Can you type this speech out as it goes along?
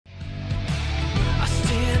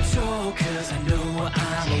'cause I know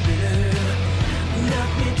I'm a winner.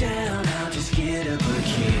 Knock me down, I'll just get up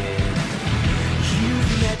again.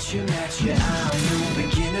 You've met your match, yeah, I'm no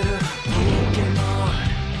beginner.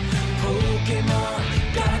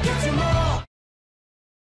 Pokemon, gotta get some more.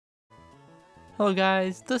 Hello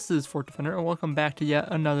guys, this is FortDefender and welcome back to yet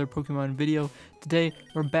another Pokemon video. Today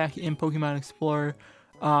we're back in Pokemon Explorer.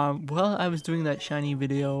 While I was doing that shiny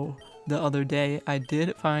video the other day, I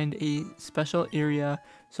did find a special area,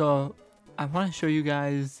 so I want to show you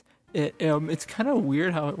guys it. It's kind of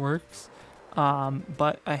weird how it works,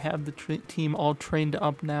 but I have the team all trained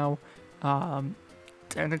up now.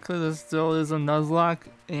 Technically this still is a Nuzlocke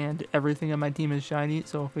and everything on my team is shiny,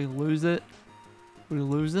 so if we lose it, we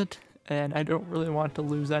lose it. And I don't really want to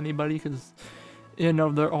lose anybody because, you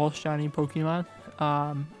know, they're all shiny Pokemon.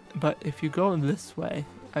 But if you go this way,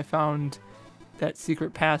 I found that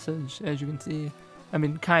secret passage, as you can see. I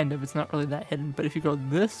mean, kind of, it's not really that hidden. But if you go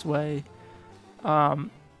this way,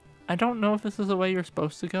 I don't know if this is the way you're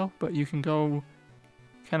supposed to go, but you can go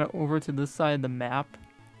kind of over to this side of the map.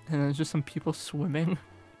 And there's just some people swimming.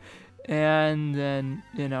 And then,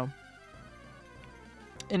 you know,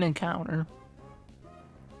 an encounter.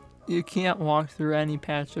 You can't walk through any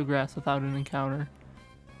patch of grass without an encounter.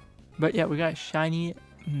 But yeah, we got shiny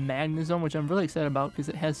Magnezone, which I'm really excited about because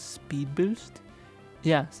it has speed boost.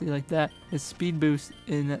 Yeah, see, like that. It's speed boost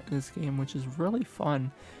in this game, which is really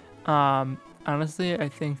fun. Honestly, I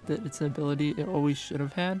think that it's an ability it always should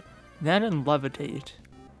have had. That and Levitate.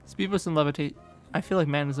 Speed boost and Levitate, I feel like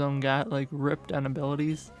Magnezone got like ripped on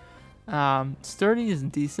abilities. Sturdy is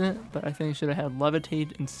decent, but I think it should have had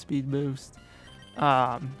Levitate and speed boost.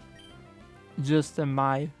 Just in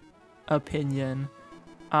my opinion.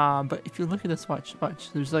 But if you look at this, watch,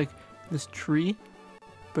 there's like this tree,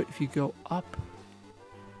 but if you go up,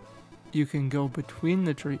 you can go between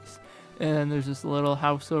the trees, and there's this little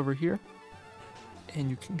house over here, and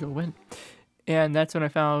you can go in. And that's when I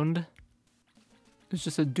found there's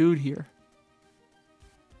just a dude here.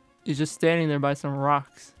 He's just standing there by some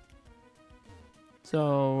rocks.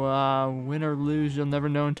 So win or lose, you'll never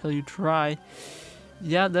know until you try.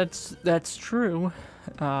 Yeah, that's true.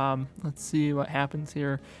 Let's see what happens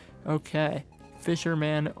here. Okay,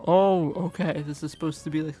 Fisherman. Oh, okay. This is supposed to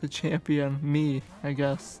be like the champion, me, I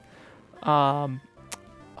guess. Oh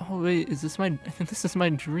wait, is this my? I think this is my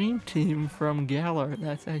dream team from Galar.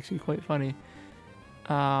 That's actually quite funny.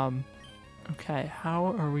 Okay,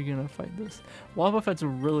 how are we gonna fight this? Wobbuffet's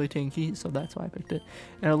really tanky, so that's why I picked it.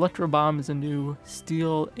 And Electro Bomb is a new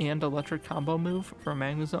steel and electric combo move for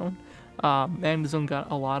Magnezone. Magnezone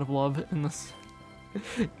got a lot of love in this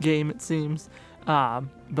game, it seems.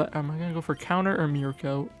 But am I gonna go for counter or Mirror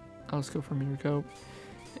Coat? I'll just go for Mirror Coat.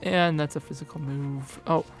 And that's a physical move.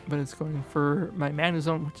 Oh, but it's going for my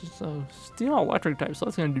Magnezone, which is a steel electric type, so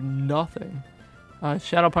that's gonna do nothing.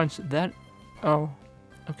 Shadow Punch, that. Oh,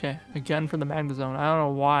 okay. Again for the Magnezone. I don't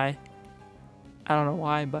know why.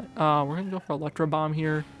 But we're gonna go for Electro Bomb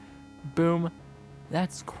here. Boom.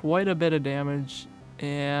 That's quite a bit of damage.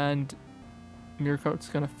 And Mirror Coat's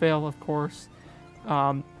gonna fail, of course.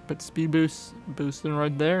 But speed boost, boosting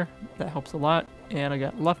right there. That helps a lot. And I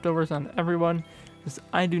got leftovers on everyone, because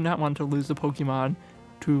I do not want to lose a Pokemon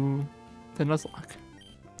to the Nuzlocke.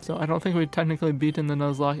 So I don't think we've technically beaten the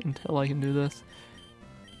Nuzlocke until I can do this.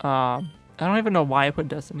 I don't even know why I put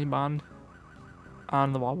Destiny Bond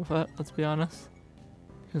on the Wobbuffet, let's be honest.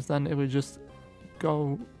 Because then it would just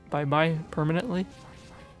go bye-bye permanently.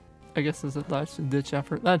 I guess this is the last ditch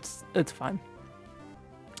effort. It's fine.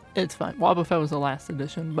 It's fine. Wobbuffet was the last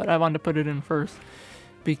edition, but I wanted to put it in first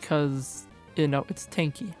because, you know, it's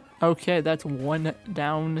tanky. Okay, that's 1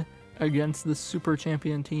 down against the super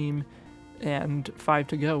champion team and 5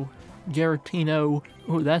 to go. Giratina.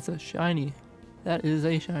 Oh, that's a shiny. That is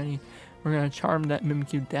a shiny. We're going to charm that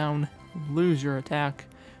Mimikyu down. Lose your attack.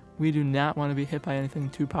 We do not want to be hit by anything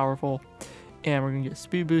too powerful. And we're going to get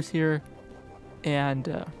speed boost here.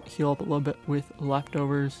 And heal up a little bit with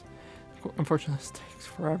leftovers. Unfortunately, this takes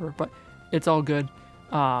forever, but it's all good.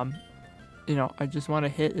 You know, I just want to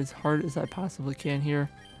hit as hard as I possibly can here.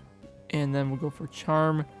 And then we'll go for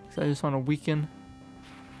Charm, because I just want to weaken.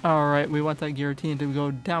 Alright, we want that Giratina to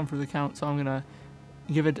go down for the count, so I'm going to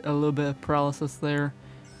give it a little bit of paralysis there.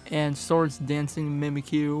 And Swords Dancing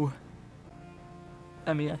Mimikyu.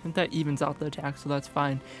 I mean, I think that evens out the attack, so that's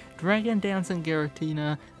fine. Dragon Dancing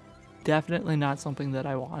Giratina. Definitely not something that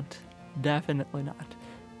I want. Definitely not.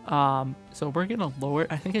 So we're gonna lower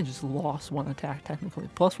it. I think I just lost 1 attack technically.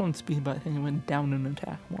 +1 speed, but I think it went down in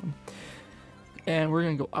attack 1. And we're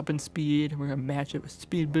gonna go up in speed. We're gonna match it with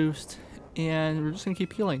speed boost. And we're just gonna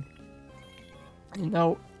keep healing. You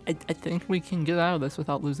know, I think we can get out of this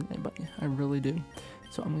without losing anybody. I really do.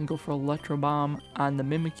 So I'm gonna go for Electro Bomb on the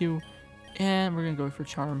Mimikyu, and we're gonna go for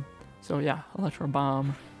Charm. So yeah, Electro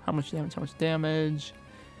Bomb. How much damage? How much damage?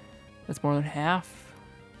 That's more than half.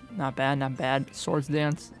 Not bad, not bad. Swords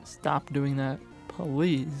Dance. Stop doing that,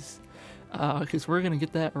 please. Because we're gonna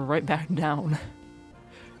get that right back down.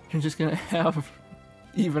 You're just gonna have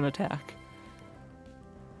even attack.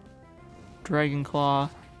 Dragon Claw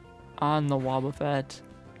on the Wobbuffet.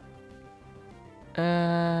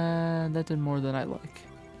 That did more than I like.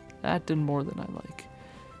 That did more than I like.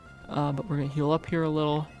 But we're gonna heal up here a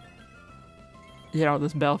little. You know,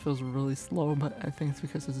 this battle feels really slow, but I think it's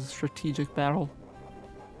because it's a strategic battle.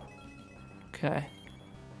 Okay.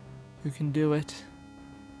 You can do it.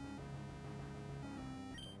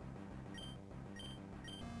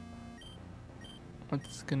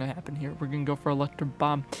 What's gonna happen here? We're gonna go for Electro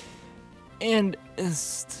Bomb. And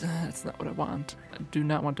that's not what I want. I do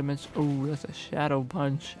not want to miss. Oh, that's a Shadow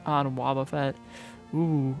Punch on Wobbuffet.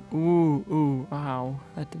 Ooh, ooh, ooh. Wow.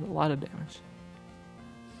 That did a lot of damage.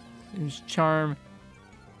 Use Charm.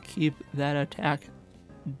 Keep that attack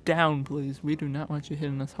down, please. We do not want you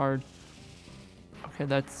hitting us hard. Okay,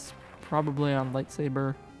 that's probably on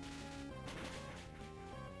Lightsaber.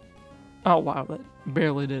 Oh, wow. That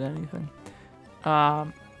barely did anything.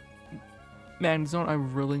 Magnezone, I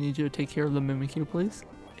really need you to take care of the Mimikyu, please.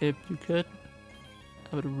 If you could.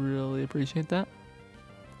 I would really appreciate that.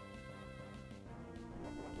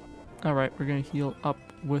 Alright, we're going to heal up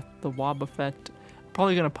with the Wobbuffet.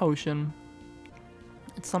 Probably going to potion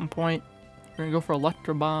at some point. We're going to go for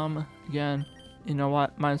Electro Bomb again. You know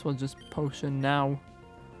what? Might as well just potion now.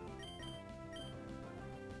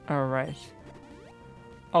 Alright.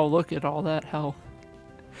 Oh, look at all that health.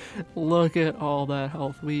 Look at all that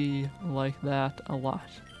health. We like that a lot.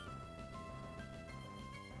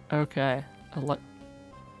 Okay.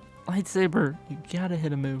 Lightsaber. You gotta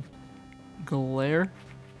hit a move. Glare.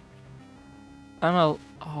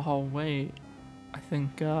 Oh, wait. I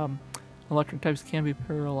think electric types can be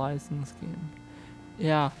paralyzed in this game.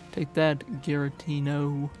 Yeah, take that,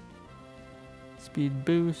 Giratina. Speed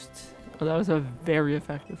boost. Oh, that was a very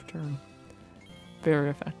effective turn. Very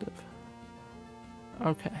effective.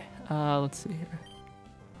 Okay, let's see here.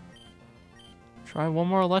 Try one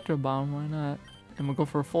more Electro Bomb, why not? And we'll go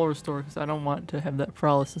for a full restore because I don't want to have that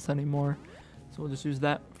paralysis anymore. So we'll just use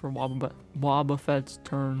that for Wobbuffet's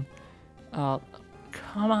turn.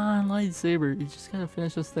 Come on, Lightsaber, you just gotta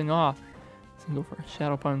finish this thing off. Let's go for a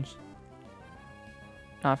Shadow Punch.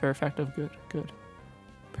 Not very effective, good, good.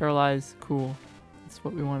 Paralyze, cool. That's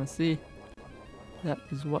what we want to see. That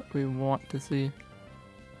is what we want to see.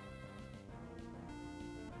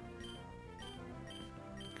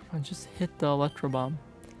 Come on, just hit the Electro Bomb.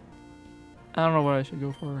 I don't know what I should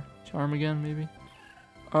go for. Charm again, maybe?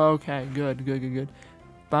 Okay, good, good, good, good.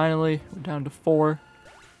 Finally, we're down to 4.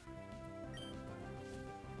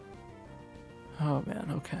 Oh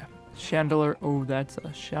man, okay. Chandelier. Oh, that's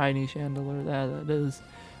a shiny Chandelier. That is.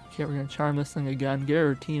 Okay, we're gonna charm this thing again.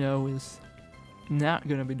 Giratina is not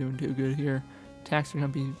gonna be doing too good here. Attacks are gonna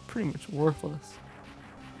be pretty much worthless.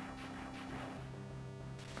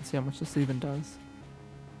 Let's see how much this even does.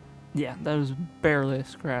 Yeah, that was barely a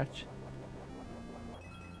scratch.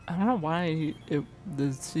 I don't know why the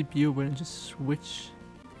CPU wouldn't just switch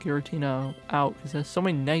Giratina out, because it has so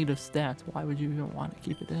many negative stats. Why would you even want to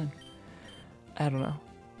keep it in? I don't know.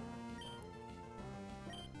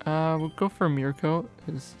 We'll go for Mirko,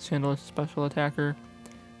 his Chandeler's special attacker.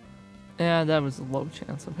 Yeah, that was a low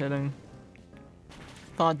chance of hitting.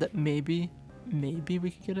 Thought that maybe we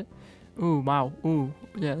could get it. Ooh, wow. Ooh,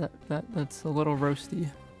 yeah, that's a little roasty.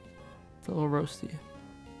 It's a little roasty.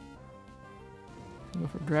 Go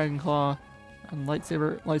for Dragon Claw and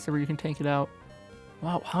Lightsaber. Lightsaber, you can tank it out.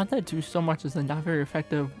 Wow, how did that do so much as not very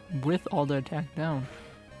effective with all the attack down?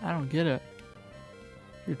 I don't get it.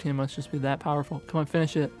 Your team must just be that powerful. Come on,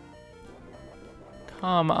 finish it.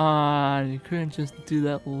 Come on. You couldn't just do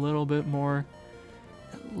that a little bit more.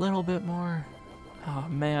 A little bit more. Oh,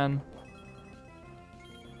 man.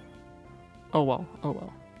 Oh, well. Oh,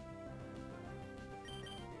 well.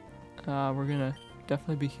 We're gonna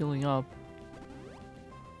definitely be healing up.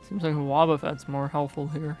 Seems like Wobbuffet's more helpful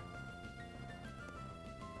here.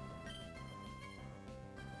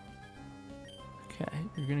 Okay,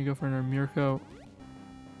 you're gonna go for another Mirko.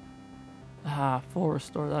 Ah, full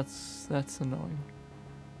restore. That's annoying.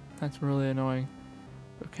 That's really annoying.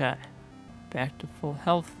 Okay, back to full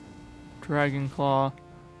health. Dragon Claw.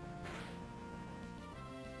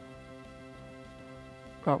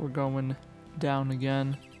 But we're going down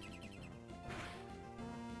again.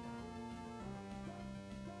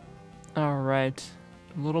 Alright.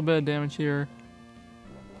 A little bit of damage here.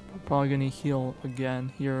 We're probably gonna heal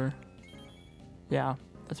again here. Yeah,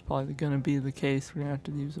 that's probably gonna be the case. We're gonna have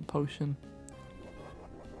to use a potion.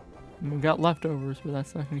 And we got leftovers, but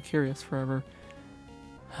that's not gonna carry us forever.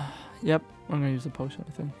 Yep, I'm gonna use a potion,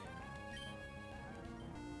 I think.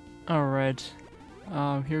 Alright.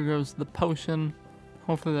 Here goes the potion.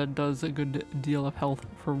 Hopefully that does a good deal of health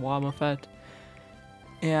for Wobbuffet.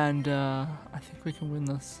 And I think we can win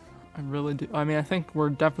this. I really do. I mean, I think we're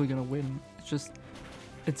definitely gonna win. It's just,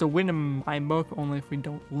 it's a win in my book only if we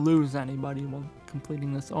don't lose anybody while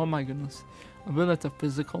completing this. Oh my goodness. I believe that's a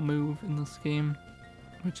physical move in this game,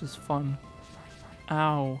 which is fun.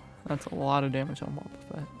 Ow. That's a lot of damage on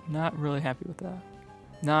Wobbuffet. Not really happy with that.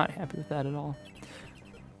 Not happy with that at all.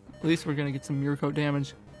 At least we're gonna get some Mirko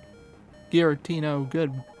damage. Giratina,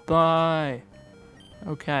 goodbye.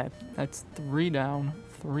 Okay, that's 3 down,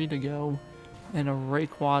 3 to go. And a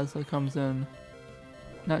Rayquaza comes in.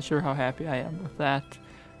 Not sure how happy I am with that.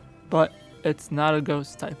 But it's not a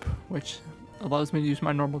ghost type, which allows me to use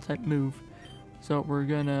my normal type move. So we're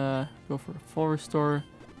gonna go for a full restore.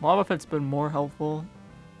 Wobbuffet's been more helpful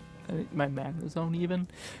than my Magnezone even.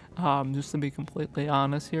 Just to be completely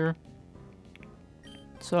honest here.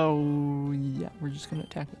 So yeah, we're just gonna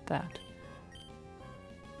attack with that.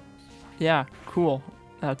 Yeah, cool.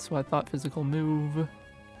 That's what I thought. Physical move.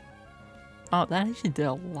 Oh, that actually did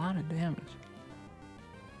a lot of damage.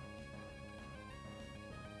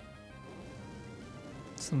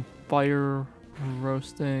 Some fire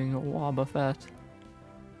roasting Wobbuffet.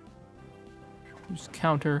 Just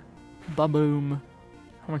counter. Ba-boom.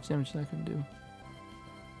 How much damage is that gonna do?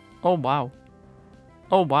 Oh wow.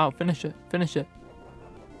 Oh wow, finish it. Finish it.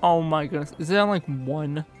 Oh my goodness. Is it on like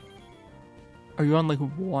 1? Are you on like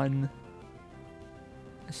 1?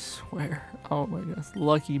 I swear. Oh my goodness.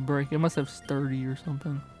 Lucky break. It must have sturdy or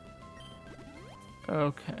something.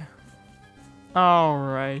 Okay.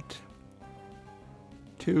 Alright.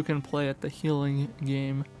 2 can play at the healing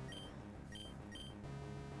game.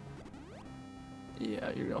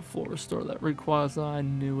 Yeah, you're gonna full restore that Rayquaza. I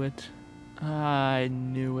knew it. I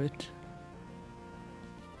knew it.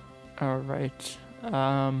 Alright.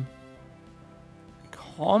 Calm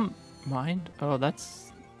mind? Oh,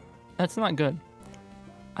 that's not good.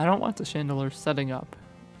 I don't want the Chandelure setting up.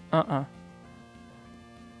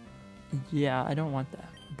 Yeah, I don't want that.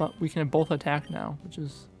 But we can both attack now, which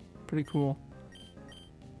is pretty cool.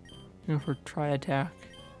 Go for tri-attack.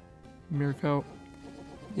 Mirko.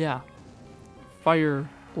 Yeah. Fire,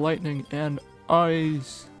 lightning, and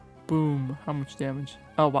ice. Boom. How much damage?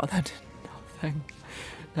 Oh wow, that did nothing.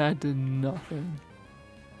 That did nothing.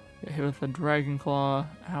 Get hit with a Dragon Claw.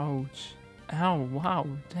 Ouch. Ow, wow.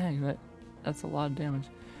 Dang, that's a lot of damage.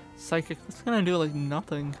 Psychic, it's gonna do like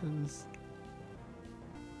nothing because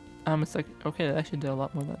I'm a psychic. Okay, that actually did a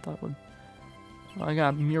lot more than I thought it would. Well, I got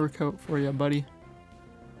a Mirko for you, buddy.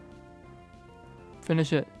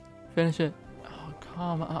 Finish it. Finish it. Oh,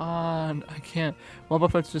 come on. I can't.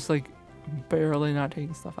 Wobbuffet's just like barely not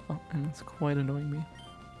taking stuff out, and it's quite annoying me.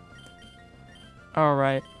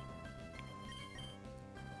 Alright.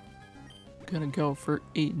 Gonna go for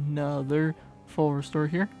another full restore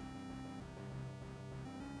here.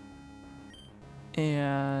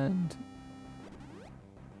 And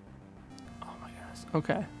oh my goodness.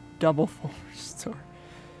 Okay. Double full restore.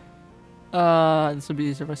 This would be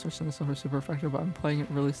easier if I switched to this one for super effective, but I'm playing it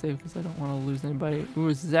really safe because I don't want to lose anybody. Ooh,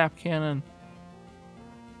 it's Zap Cannon.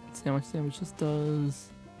 Let's see how much damage this does.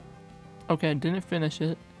 Okay, I didn't finish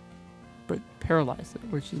it, but paralyzed it,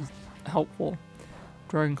 which is helpful.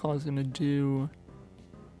 Dragon Claw is going to do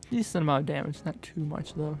a decent amount of damage. Not too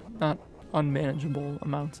much, though. Not unmanageable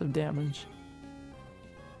amounts of damage.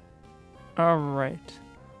 Alright.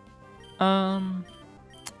 I'm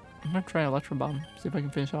going to try Electro Bomb. See if I can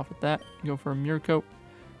finish off with that. Go for a Mirko.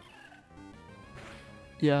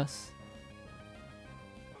 Yes.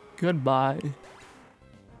 Goodbye.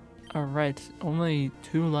 Alright. Only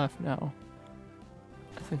 2 left now.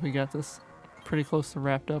 I think we got this pretty close to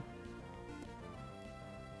wrapped up.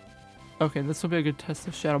 Okay, this will be a good test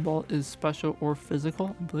if Shadow Ball is special or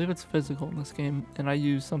physical. I believe it's physical in this game, and I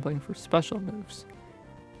use something for special moves.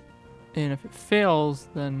 And if it fails,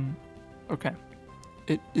 then okay.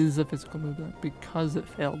 It is a physical move then, because it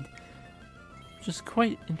failed. Which is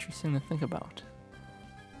quite interesting to think about.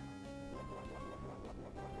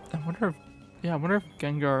 I wonder if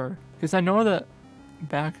Gengar, because I know that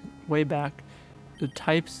way back, the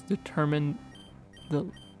types determined the,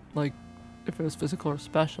 like, if it was physical or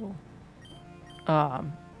special.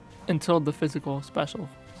 Until the physical special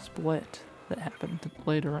split that happened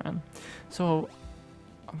later on. So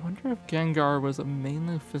I wonder if Gengar was a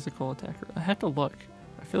mainly physical attacker. I had to look.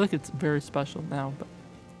 I feel like it's very special now, but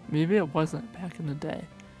maybe it wasn't back in the day.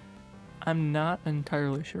 I'm not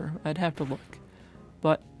entirely sure. I'd have to look.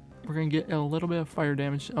 But we're going to get a little bit of fire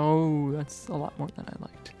damage. Oh, that's a lot more than I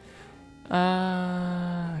liked.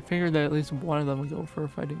 I figured that at least one of them would go for a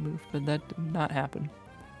fighting move, but that did not happen.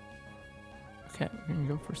 Okay, we're going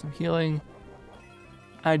to go for some healing.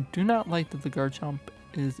 I do not like that the Garchomp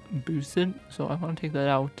is boosted, so I want to take that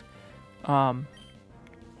out.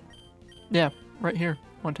 Yeah, right here.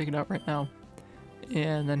 I want to take it out right now.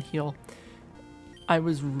 And then heal. I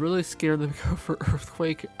was really scared to go for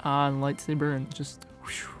Earthquake on Lightsaber and just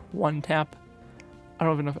whoosh, one tap. I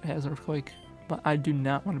don't even know if it has Earthquake, but I do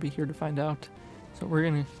not want to be here to find out. So we're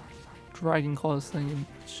going to Dragon Claw this thing, and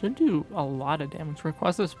it should do a lot of damage.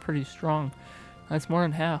 Rayquaza is pretty strong. That's more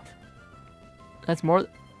than half. That's more.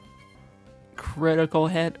 Critical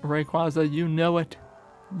hit, Rayquaza. You know it.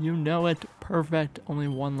 You know it. Perfect. Only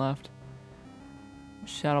one left.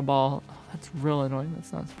 Shadow Ball. Oh, that's real annoying.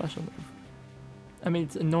 That's not a special move. I mean,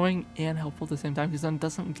 it's annoying and helpful at the same time because then it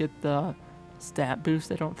doesn't get the stat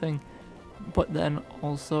boost, I don't think. But then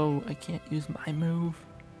also, I can't use my move.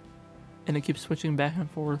 And it keeps switching back and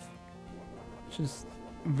forth. Which is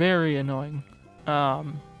very annoying.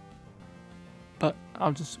 But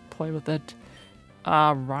I'll just play with it.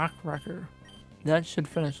 Rock Wrecker. That should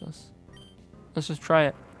finish us. Let's just try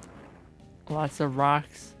it. Lots of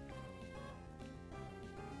rocks.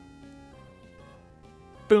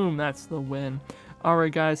 Boom, that's the win.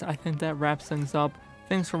 Alright guys, I think that wraps things up.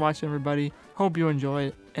 Thanks for watching everybody. Hope you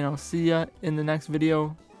enjoyed, and I'll see ya in the next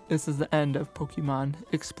video. This is the end of Pokemon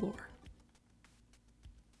Explore.